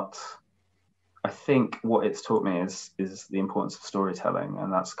 But I think what it's taught me is the importance of storytelling,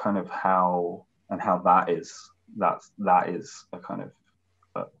 and that's kind of how that is a kind of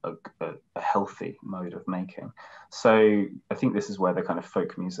a healthy mode of making. So I think this is where the kind of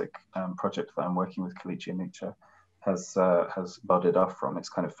folk music project that I'm working with Kalichi Anucha has budded up from. It's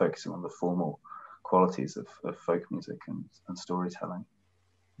kind of focusing on the formal qualities of folk music and storytelling.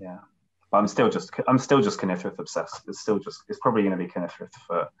 Yeah, but I'm still just Cynethryth obsessed. It's probably going to be Cynethryth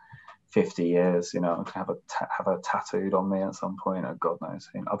for 50 years, you know. Have her tattooed on me at some point, or God knows.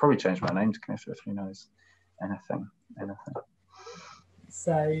 I'll probably change my name to Cynethryth, who knows. Anything.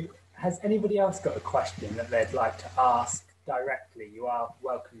 So has anybody else got a question that they'd like to ask directly? You are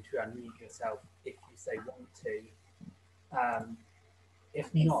welcome to unmute yourself if you say want to.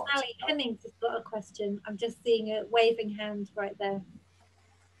 If not, Sally Hemmings has got a question. I'm just seeing a waving hand right there.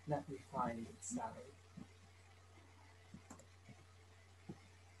 let me find Sally.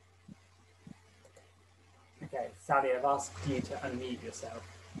 Okay, Sally, I've asked you to unmute yourself.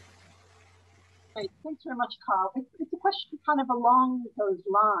 Great, thanks very much, Carl. It's a question kind of along those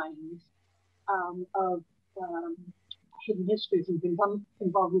lines of hidden histories and things. I'm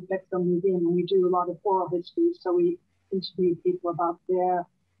involved with Bexhill Museum, and we do a lot of oral histories, so we interview people about their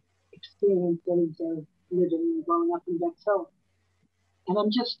experiences of living and growing up in Bexhill. And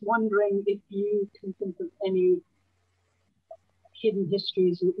I'm just wondering if you can think of any hidden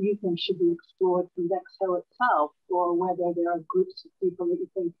histories that you think should be explored from Bexhill itself, or whether there are groups of people that you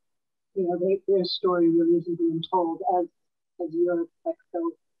think, you know, their story really isn't being told, as your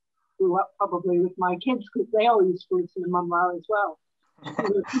Bexhill grew up probably with my kids, because they all used to listen to Mum as well.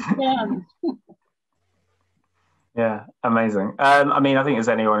 Yeah, amazing. I mean, I think as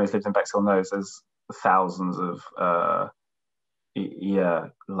anyone who's lived in Bexhill knows, there's thousands of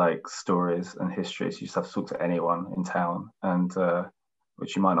like stories and histories. You just have to talk to anyone in town, and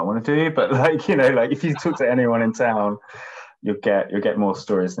which you might not want to do, but like, you know, like if you talk to anyone in town, you'll get more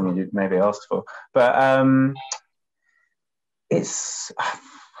stories than you maybe asked for. But it's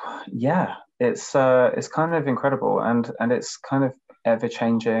kind of incredible, and it's kind of ever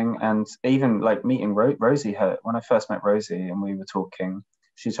changing. And even like meeting Rosie, when I first met Rosie and we were talking,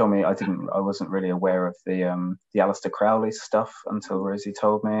 she told me I wasn't really aware of the Aleister Crowley stuff until Rosie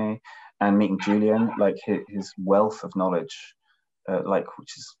told me. And meeting Julian, like his wealth of knowledge, like,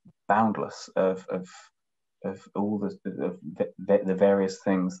 which is boundless, of all the various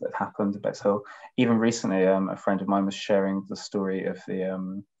things that happened at Bexhill. Even recently, a friend of mine was sharing the story of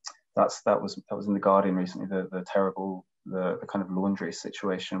the that was in the Guardian recently, the terrible the kind of laundry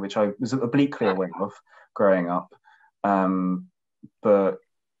situation, which I was obliquely aware of growing up, but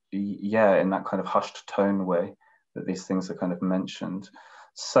yeah, in that kind of hushed tone way that these things are kind of mentioned.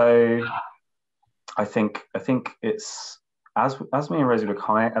 So I think it's, as me and Rosie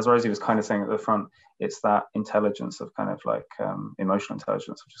as Rosie was kind of saying at the front, it's that intelligence of kind of like emotional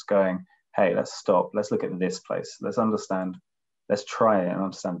intelligence of just going, hey, let's stop, let's look at this place, let's try and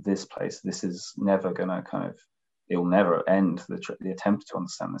understand this place. This is never gonna it'll never end, the attempt to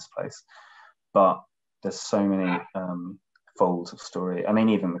understand this place. But there's so many folds of story. I mean,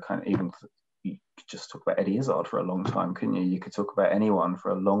 even you could just talk about Eddie Izzard for a long time, couldn't you? You could talk about anyone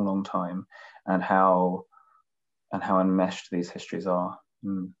for a long, long time, and how enmeshed these histories are.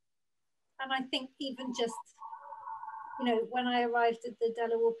 And I think even just, you know, when I arrived at the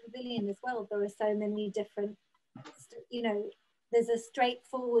Delaware Pavilion as well, there are so many different, you know, there's a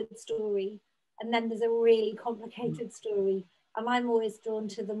straightforward story, and then there's a really complicated story. And I'm always drawn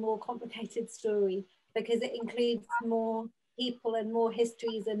to the more complicated story because it includes more people and more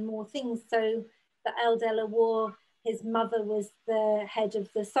histories and more things. So the Earl Delaware, his mother was the head of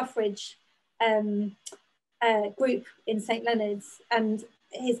the suffrage group in St. Leonard's, and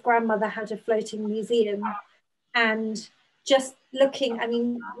his grandmother had a floating museum. And just looking, I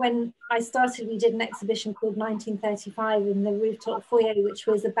mean, when I started, we did an exhibition called 1935 in the rooftop foyer, which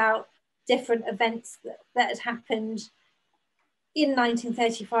was about different events that had happened in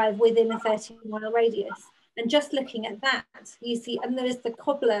 1935 within a 30-mile radius. And just looking at that, you see, and there is the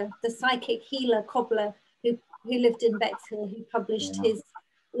cobbler, the psychic healer cobbler who lived in Bexhill, who published his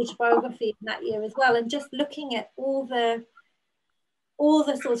autobiography in that year as well. And just looking at all the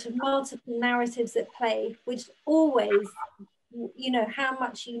sort of multiple narratives at play, which always, you know, how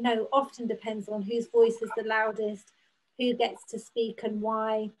much you know often depends on whose voice is the loudest, who gets to speak and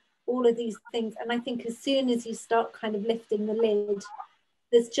why, all of these things. And I think as soon as you start kind of lifting the lid,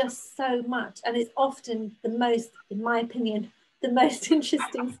 there's just so much. And it's often the most, in my opinion, the most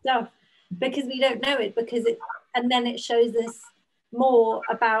interesting stuff, because we don't know it, and then it shows us more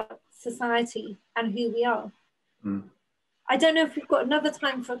about society and who we are. I don't know if we've got another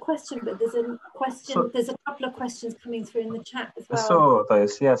time for a question, but there's a question. There's a couple of questions coming through in the chat as well. I saw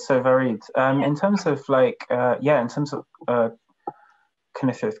those. Yeah, so varied. In terms of like, in terms of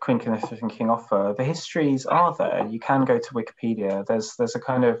Cynethryth, Queen Cynethryth and King Offa, the histories are there. You can go to Wikipedia. There's a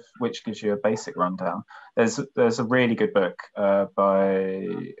kind of, which gives you a basic rundown. There's a really good book by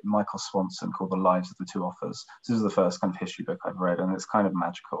Michael Swanson called The Lives of the Two Offas. This is the first kind of history book I've read, and it's kind of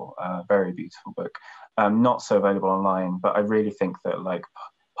magical, very beautiful book. Not so available online, but I really think that like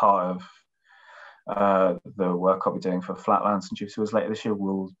part of the work I'll be doing for Flatlands and Jupiter Wars later this year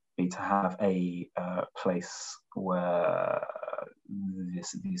will be to have a place where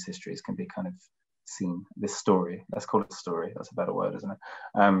these histories can be kind of seen. This story, let's call it a story, that's a better word, isn't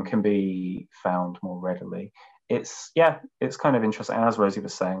it? Can be found more readily. It's kind of interesting. And as Rosie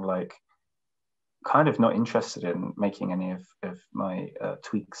was saying, like, kind of not interested in making any of my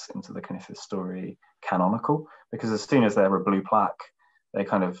tweaks into the Cynethryth story canonical, because as soon as they're a blue plaque, they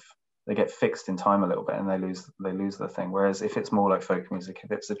get fixed in time a little bit and they lose the thing. Whereas if it's more like folk music,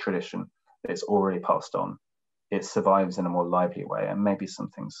 if it's a tradition that's already passed on, it survives in a more lively way, and maybe some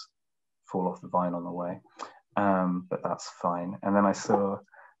things fall off the vine on the way, but that's fine. And then I saw,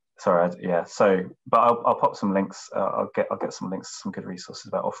 but I'll pop some links. I'll get some links to some good resources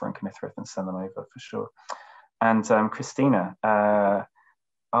about Offa and Cynethryth and send them over for sure. And Christina, you're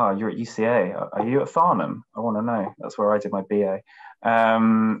at UCA. Are you at Farnham? I want to know. That's where I did my BA.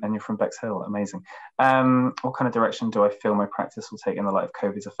 And you're from Bexhill. Amazing. What kind of direction do I feel my practice will take in the light of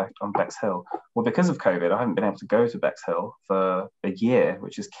COVID's effect on Bexhill? Well, because of COVID, I haven't been able to go to Bexhill for a year,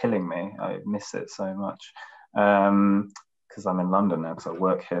 which is killing me. I miss it so much. Because I'm in London now, because I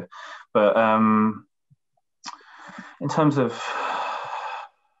work here. But in terms of,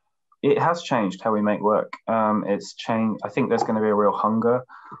 it has changed how we make work. It's changed. I think there's going to be a real hunger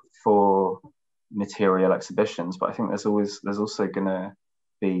for material exhibitions, but I think there's also going to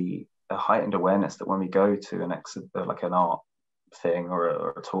be a heightened awareness that when we go to an like an art thing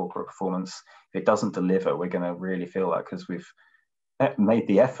or a talk or a performance, if it doesn't deliver, we're going to really feel that, because we've made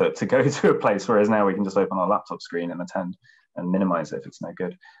the effort to go to a place, whereas now we can just open our laptop screen and attend and minimize it if it's no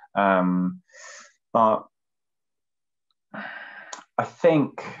good. But I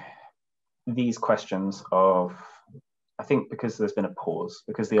think these questions because there's been a pause,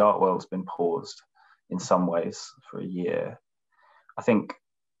 because the art world's been paused in some ways for a year, I think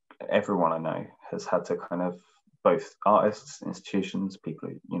everyone I know has had to kind of, both artists, institutions, people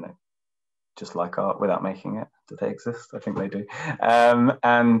who, you know, just like art without making it. Do they exist? I think they do.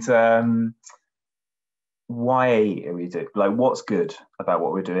 Why are we doing, like, what's good about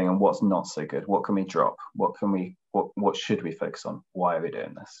what we're doing and what's not so good? What can we drop? What should we focus on? Why are we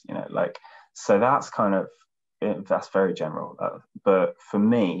doing this? You know, like, so that's kind of, that's very general. But for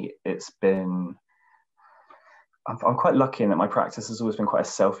me, it's been, I'm quite lucky in that my practice has always been quite a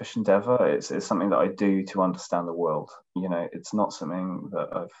selfish endeavor. It's something that I do to understand the world. You know, it's not something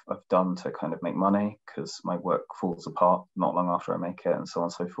that I've done to kind of make money, because my work falls apart not long after I make it, and so on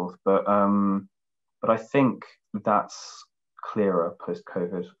and so forth. But I think that's clearer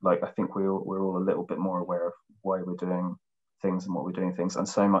post-COVID. Like, I think we're all a little bit more aware of why we're doing things and what we're doing things, and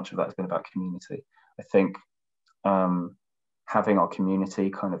so much of that has been about community. I think having our community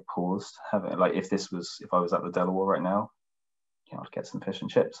kind of paused, having, like, if I was at the Delaware right now, you know, I'd get some fish and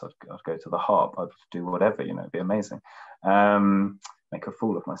chips, I'd go to the Harp, I'd do whatever, you know, it'd be amazing. Make a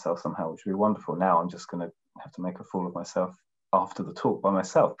fool of myself somehow, which would be wonderful. Now I'm just going to have to make a fool of myself after the talk by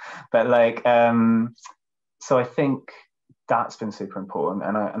myself. But like, so I think that's been super important,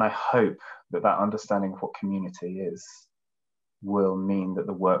 and I hope that understanding of what community is will mean that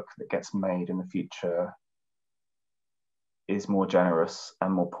the work that gets made in the future is more generous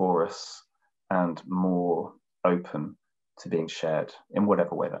and more porous and more open to being shared in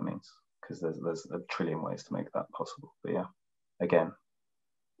whatever way that means, because there's a trillion ways to make that possible. But yeah, again,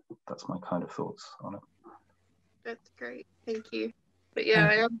 that's my kind of thoughts on it. That's great, thank you. But yeah,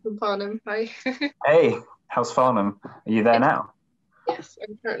 I am from Farnham. Hi. Hey, how's Farnham? Are you there now? Yes,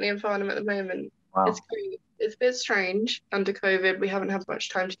 I'm currently in Farnham at the moment. Wow. It's great. It's a bit strange. Under COVID, we haven't had much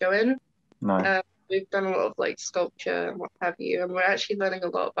time to go in. No. We've done a lot of like sculpture and what have you, and we're actually learning a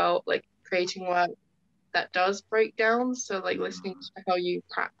lot about like creating work that does break down. So like listening to how you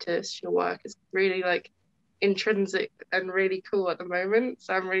practice your work is really like intrinsic and really cool at the moment.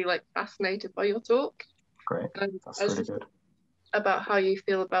 So I'm really like fascinated by your talk. Great. That's really good. About how you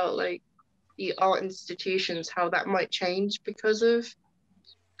feel about like the art institutions, how that might change because of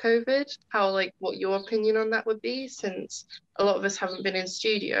COVID, how like what your opinion on that would be, since a lot of us haven't been in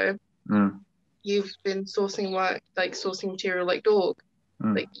studio. You've been sourcing work, like sourcing material like dog,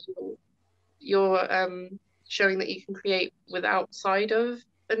 like you're showing that you can create with outside of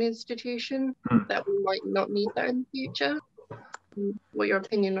an institution, that we might not need that in the future. What your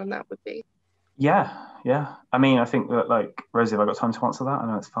opinion on that would be? Yeah. I mean, I think that, like, Rosie, have I got time to answer that? I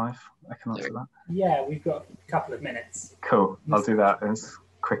know it's 5. I can answer that. Yeah, we've got a couple of minutes. Cool. I'll do that as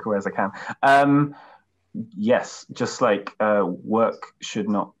quick a way as I can. Yes, just like work should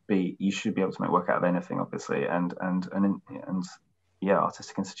not be, you should be able to make work out of anything, obviously, and yeah,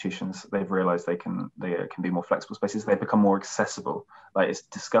 artistic institutions, they've realized they can be more flexible spaces. They've become more accessible. Like, it's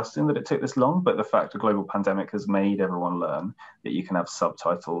disgusting that it took this long, but the fact a global pandemic has made everyone learn that you can have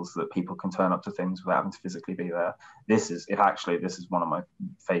subtitles, that people can turn up to things without having to physically be there. This is one of my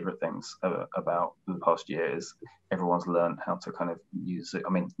favorite things about the past year, is everyone's learned how to kind of use it. I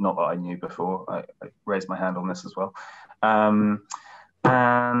mean, not that I knew before, I raised my hand on this as well. And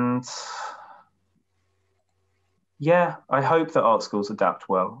yeah, I hope that art schools adapt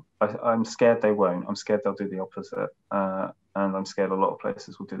well. I'm scared they won't. I'm scared they'll do the opposite. And I'm scared a lot of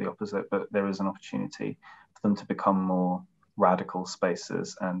places will do the opposite, but there is an opportunity for them to become more radical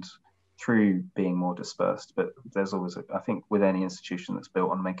spaces, and through being more dispersed. But there's always, I think with any institution that's built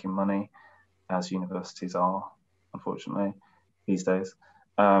on making money, as universities are, unfortunately, these days,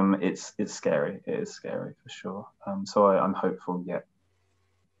 it's scary. It is scary for sure. So I'm hopeful, yeah.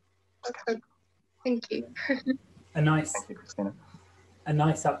 Okay. Thank you. Thank you, Christina. A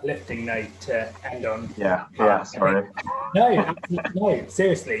nice uplifting note to end on. Yeah, sorry. No,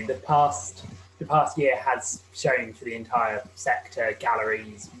 seriously, the past year has shown for the entire sector,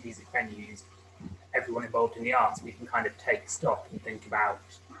 galleries, music venues, everyone involved in the arts, we can kind of take stock and think about,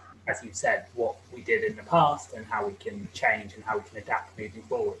 as you said, what we did in the past and how we can change and how we can adapt moving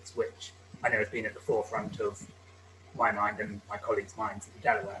forwards, which I know has been at the forefront of my mind and my colleagues' minds at the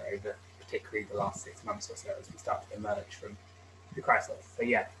Delaware over particularly the last 6 months or so as we start to emerge from the crisis. So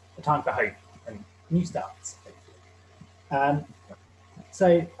yeah, a time for hope and new starts, hopefully.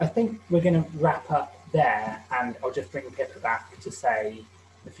 So I think we're going to wrap up there, and I'll just bring Pippa back to say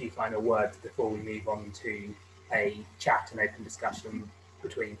a few final words before we move on to a chat and open discussion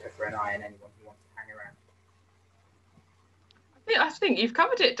between Pippa and I and anyone who wants to hang around. I think you've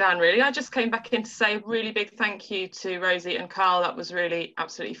covered it, Dan, really. I just came back in to say a really big thank you to Rosie and Carl. That was really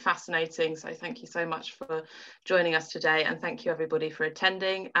absolutely fascinating. So thank you so much for joining us today, and thank you everybody for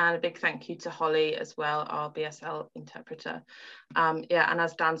attending, and a big thank you to Holly as well, our BSL interpreter. Yeah, and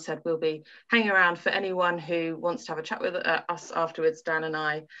as Dan said, we'll be hanging around for anyone who wants to have a chat with us afterwards, Dan and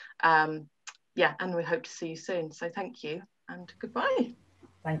I. Yeah, and we hope to see you soon. So thank you and goodbye.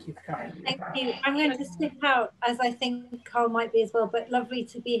 Thank you for coming. Thank you. I'm going to slip out, as I think Carl might be as well, but lovely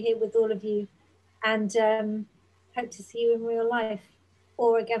to be here with all of you, and hope to see you in real life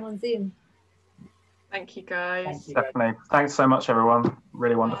or again on Zoom. Thank you, guys. Thank you, Definitely. Thanks so much, everyone.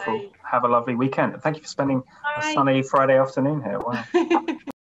 Really wonderful. Bye. Have a lovely weekend. Thank you for spending Bye. a sunny Friday afternoon here. Wow.